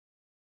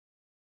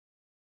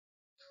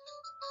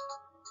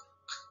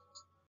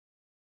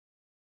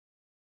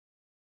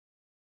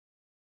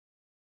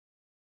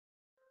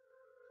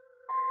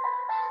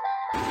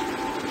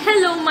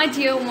Hello, my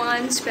dear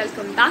ones.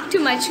 Welcome back to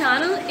my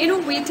channel,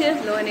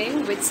 Innovative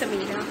Learning with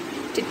Samira.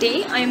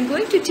 Today, I am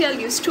going to tell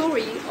you a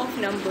story of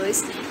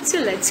numbers. So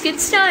let's get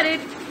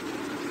started.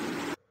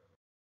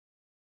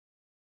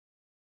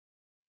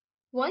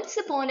 Once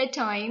upon a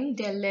time,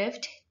 there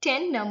lived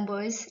 10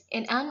 numbers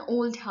in an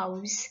old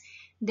house.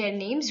 Their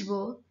names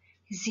were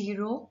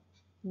 0,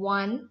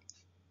 1,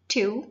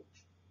 2,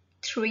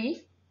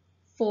 3,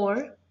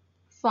 4,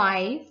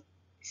 5,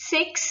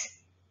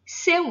 6,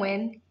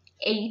 7,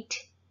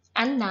 8,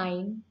 and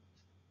 9.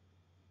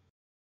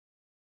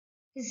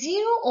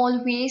 Zero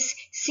always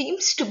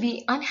seems to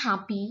be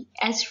unhappy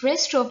as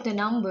rest of the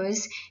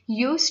numbers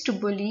used to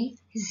bully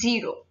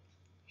zero.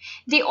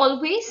 They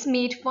always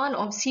made fun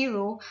of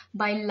zero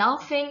by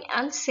laughing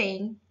and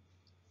saying,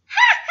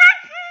 "Ha ha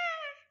ha!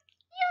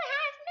 You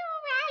have no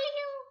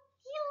value.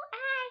 You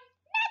are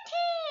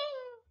nothing."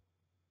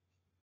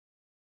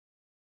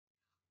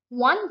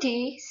 One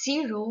day,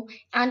 zero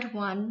and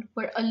one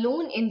were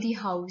alone in the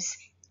house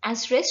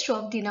as rest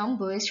of the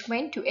numbers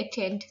went to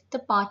attend the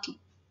party.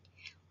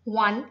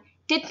 One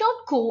did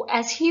not go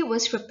as he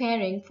was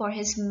preparing for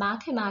his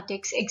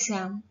mathematics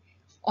exam.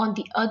 On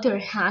the other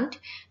hand,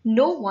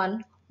 no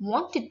one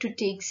wanted to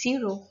take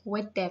zero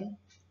with them.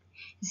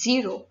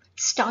 Zero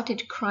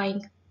started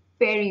crying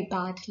very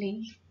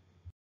badly.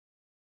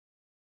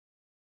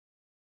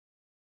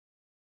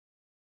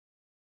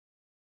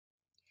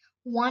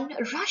 One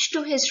rushed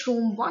to his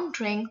room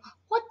wondering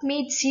what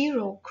made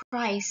Zero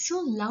cry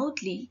so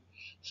loudly.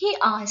 He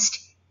asked,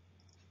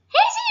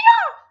 "Hey Zero,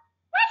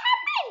 what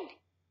happened?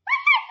 Why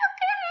are you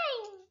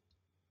crying?"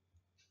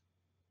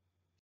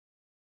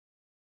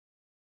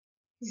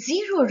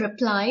 Zero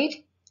replied,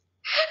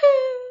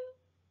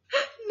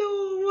 "No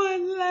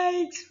one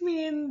likes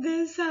me in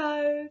this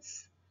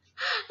house.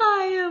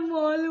 I am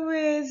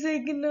always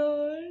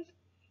ignored.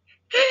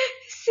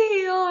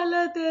 See, all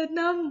other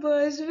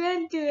numbers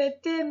went to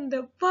attend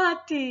the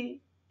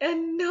party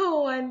and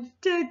no one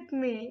took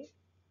me.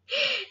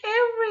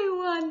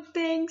 Everyone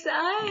thinks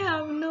I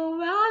have no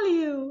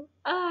value.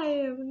 I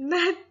am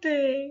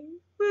nothing."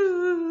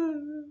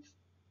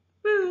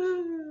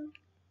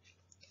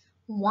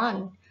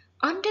 One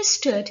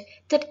understood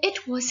that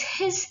it was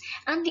his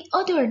and the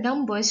other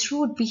numbers'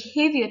 rude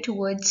behavior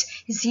towards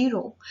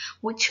Zero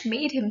which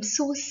made him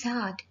so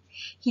sad.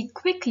 He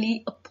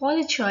quickly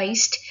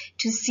apologized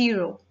to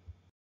Zero.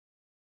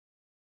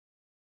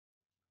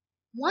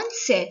 One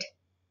said,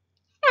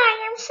 "I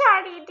am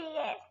sorry,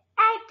 dear.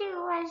 I too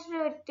was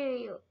rude to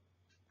you.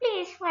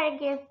 Please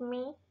forgive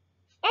me.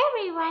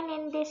 Everyone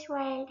in this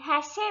world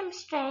has same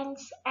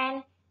strengths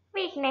and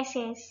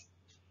weaknesses.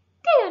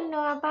 Do you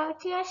know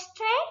about your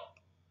strength?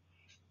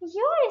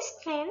 Your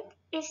strength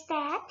is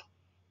that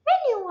when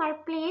you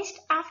are placed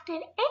after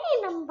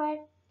any number,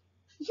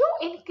 you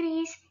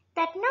increase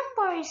that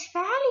number's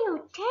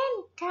value 10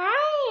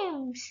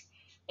 times.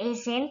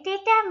 Isn't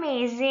it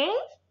amazing?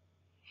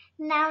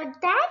 Now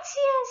that's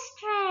your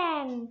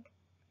strength."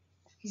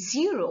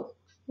 Zero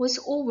was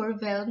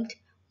overwhelmed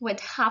with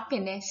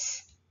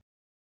happiness.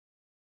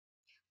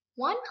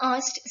 One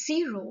asked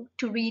Zero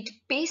to read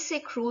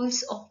Basic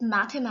Rules of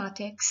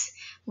Mathematics,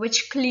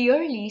 which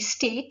clearly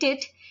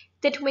stated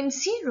that when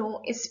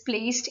zero is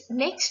placed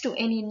next to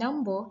any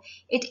number,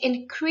 it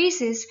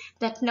increases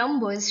that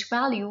number's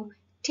value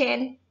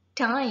 10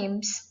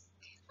 times.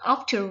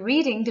 After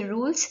reading the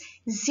rules,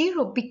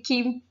 Zero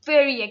became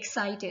very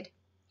excited.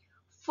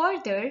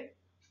 Further,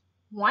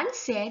 one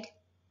said,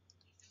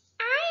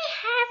 "I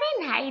have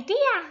an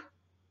idea.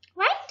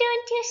 Why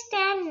don't you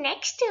stand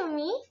next to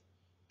me?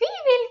 We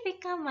will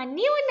become a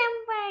new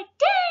number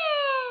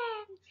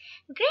 10,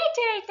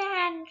 greater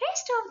than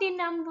rest of the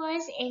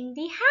numbers in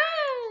the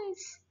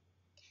house."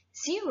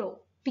 Zero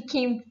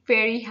became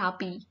very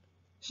happy.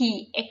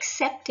 He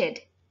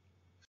accepted.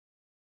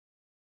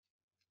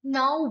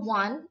 Now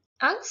 1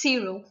 and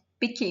 0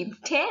 became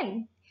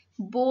 10.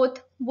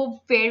 Both were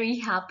very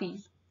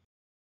happy.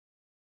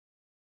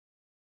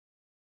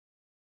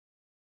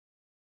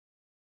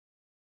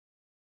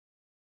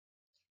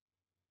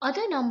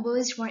 Other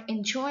numbers were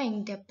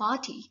enjoying their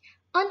party,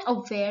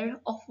 unaware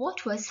of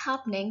what was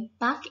happening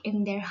back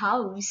in their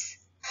house.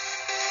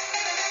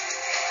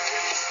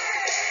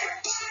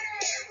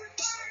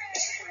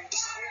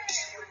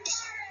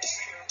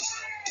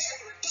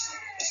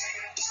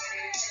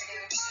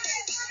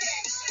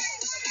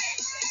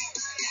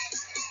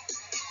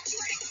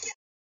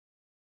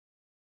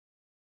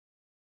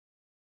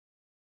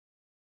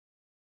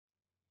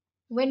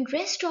 When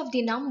rest of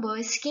the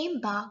numbers came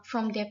back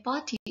from their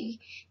party,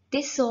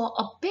 they saw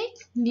a big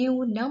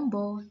new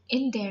number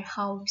in their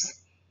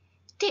house.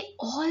 They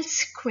all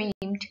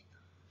screamed,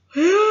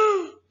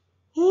 "Hey,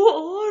 who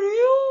are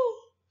you?"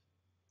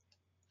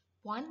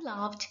 One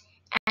laughed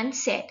and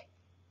said,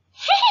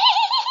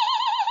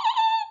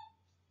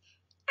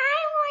 "I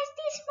was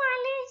the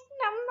smallest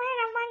number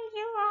among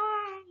you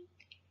all.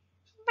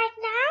 But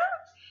now,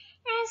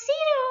 as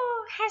Zero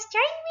has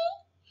joined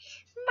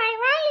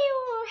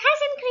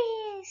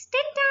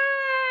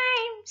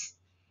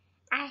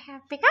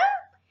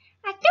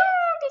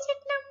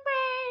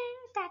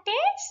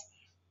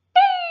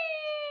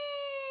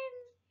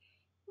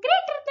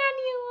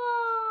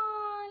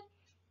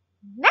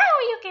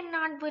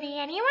not bully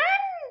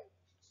anyone.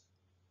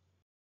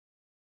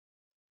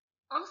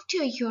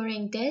 After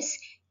hearing this,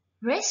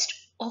 rest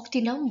of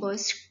the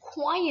numbers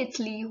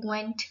quietly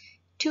went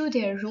to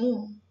their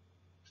room.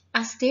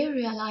 As they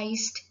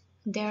realized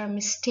their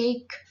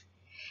mistake,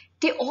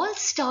 they all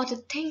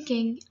started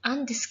thinking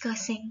and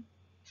discussing.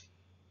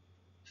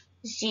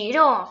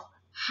 0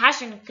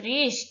 has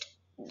increased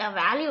the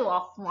value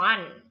of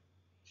 1.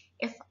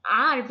 If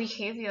our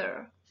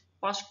behavior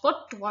was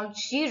put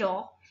towards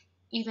 0,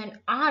 even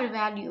our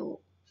value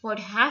would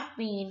have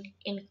been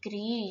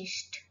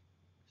increased.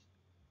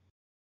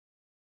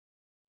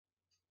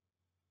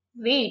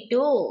 We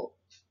too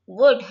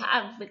would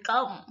have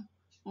become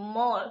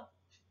more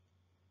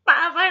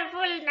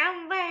powerful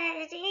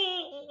numbers.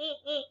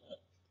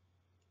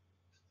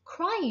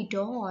 Cried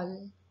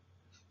all.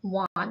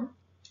 1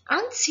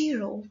 and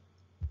 0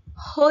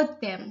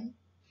 heard them.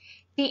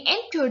 They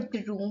entered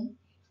the room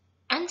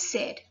and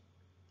said,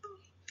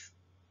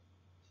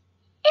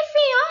 If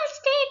we all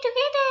stay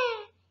together,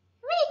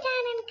 we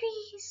can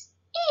increase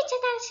each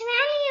other's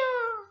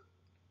value.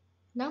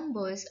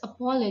 Numbers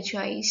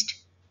apologized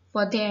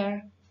for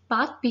their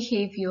bad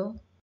behavior.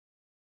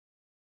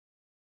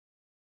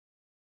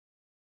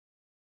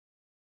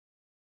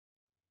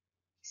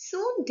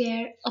 Soon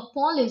their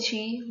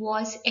apology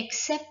was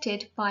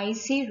accepted by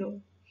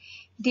 0.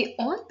 They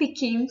all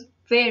became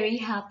very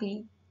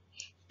happy.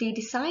 They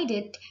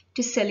decided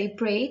to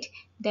celebrate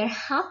their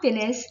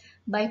happiness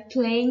by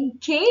playing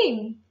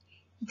game.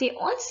 They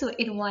also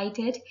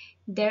invited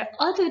their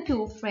other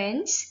two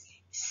friends,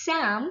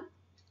 Sam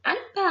and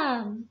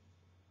Pam.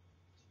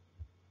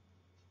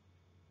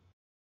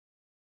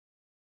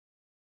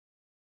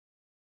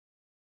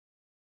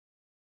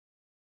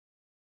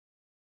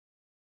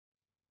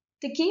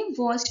 The game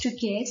was to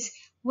guess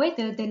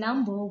whether the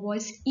number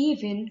was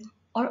even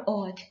or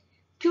odd.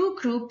 Two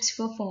groups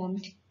were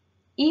formed,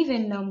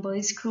 even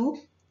numbers group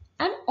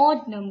and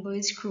odd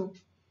numbers group.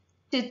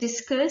 To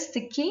discuss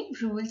the game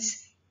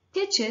rules,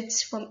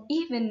 digits from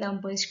even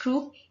numbers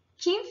group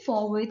came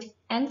forward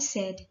and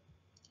said,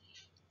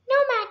 No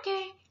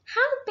matter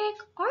how big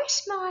or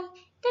small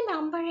the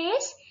number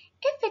is,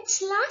 if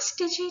its last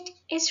digit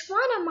is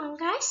 1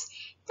 among us,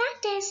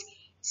 that is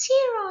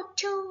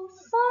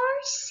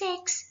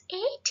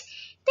 02468,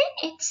 then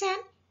it's an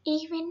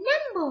even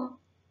number.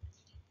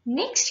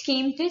 Next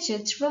came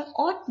digits from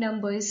odd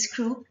numbers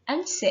group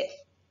and said,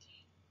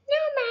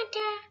 No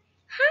matter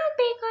how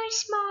big or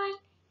small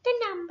the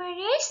number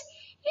is,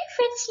 if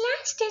its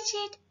last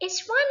digit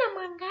is 1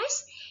 among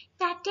us,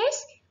 that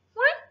is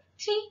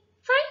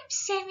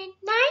 13579,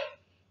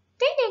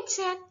 then it's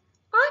an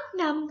odd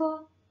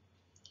number.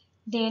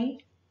 Then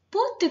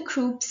both the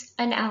groups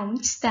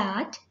announced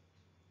that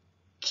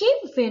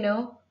game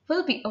winner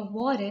will be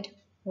awarded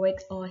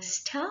with a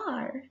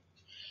star.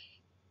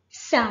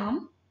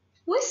 Sam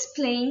was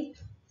playing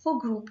for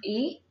group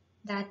A,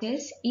 that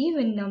is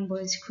even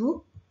numbers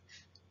group,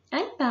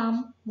 and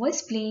Pam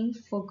was playing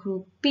for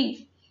group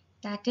B,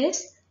 that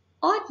is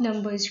odd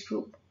numbers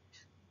group.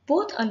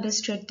 Both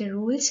understood the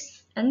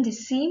rules and they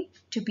seemed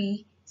to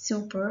be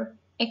super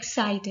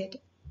excited.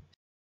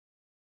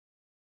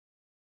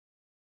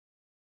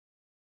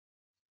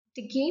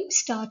 The game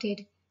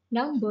started.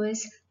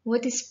 Numbers were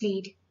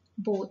displayed.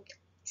 Both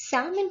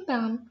Sam and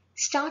Pam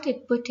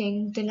started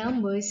putting the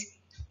numbers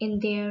in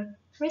their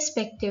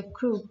respective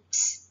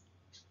groups.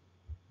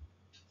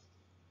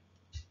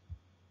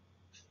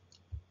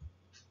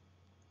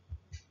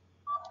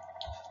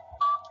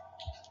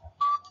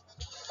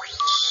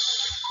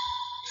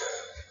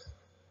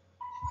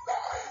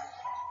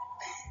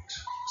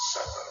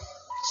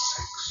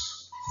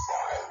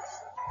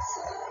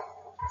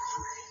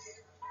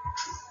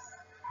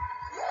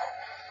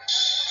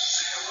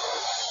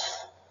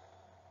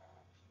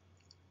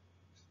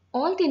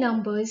 All the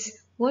numbers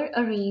were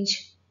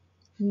arranged.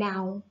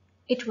 Now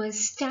it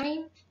was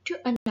time to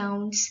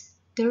announce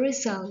the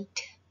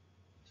result.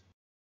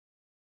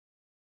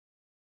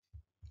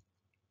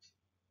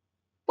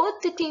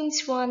 Both the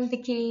teams won the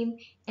game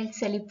and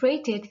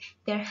celebrated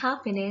their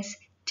happiness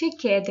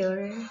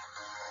together.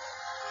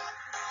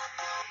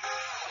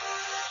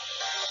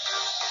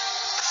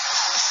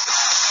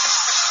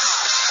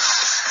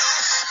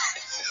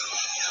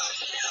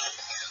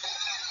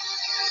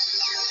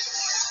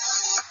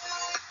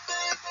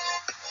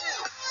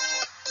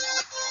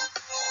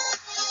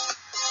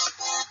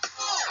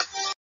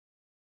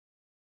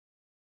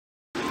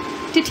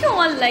 Did you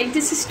all like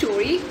this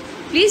story?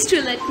 Please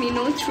do let me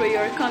know through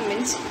your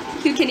comments.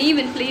 You can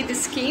even play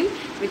this game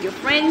with your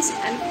friends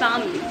and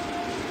family.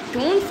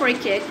 Don't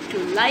forget to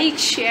like,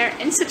 share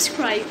and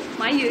subscribe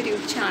my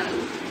YouTube channel.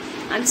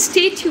 And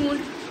stay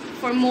tuned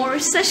for more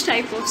such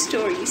type of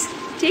stories.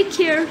 Take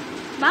care.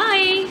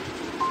 Bye.